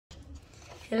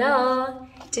Hello,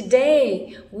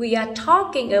 today we are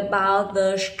talking about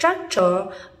the structure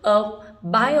of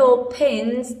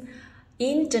Biopaints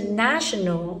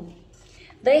International.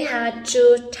 They had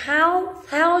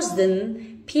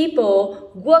 2,000 people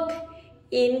work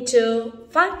into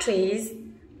factories.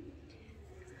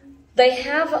 They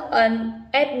have an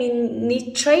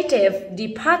administrative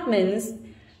department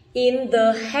in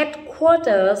the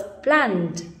headquarters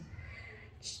plant.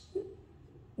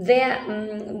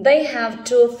 They have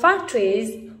 2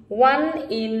 factories, one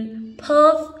in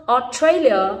Perth,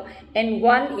 Australia, and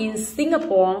one in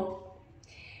Singapore.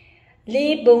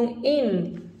 Lee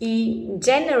Bung-in is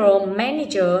General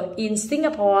Manager in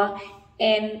Singapore,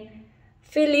 and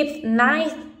Philip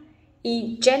Knight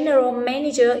is General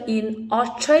Manager in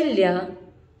Australia.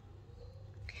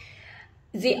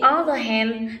 The other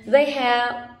hand, they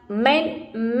have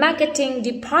marketing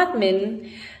department,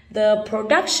 the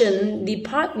production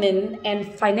department,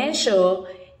 and financial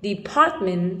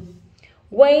department.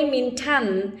 Wei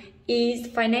Min-tan is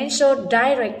financial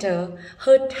director.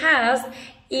 Her task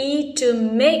is to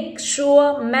make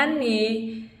sure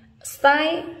money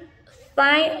side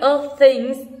of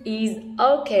things is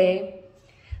okay.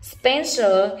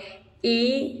 Spencer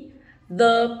is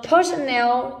the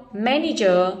personnel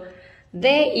manager.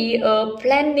 There is a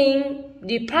planning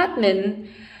department,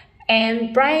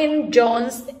 and Brian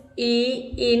Jones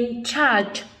is in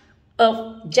charge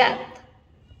of that,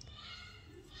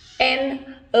 and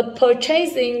a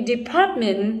purchasing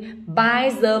department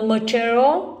buys the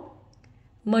material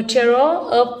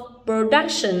of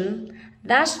production.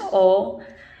 That's all.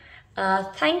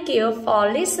 Thank you for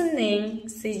listening.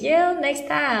 See you next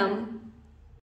time.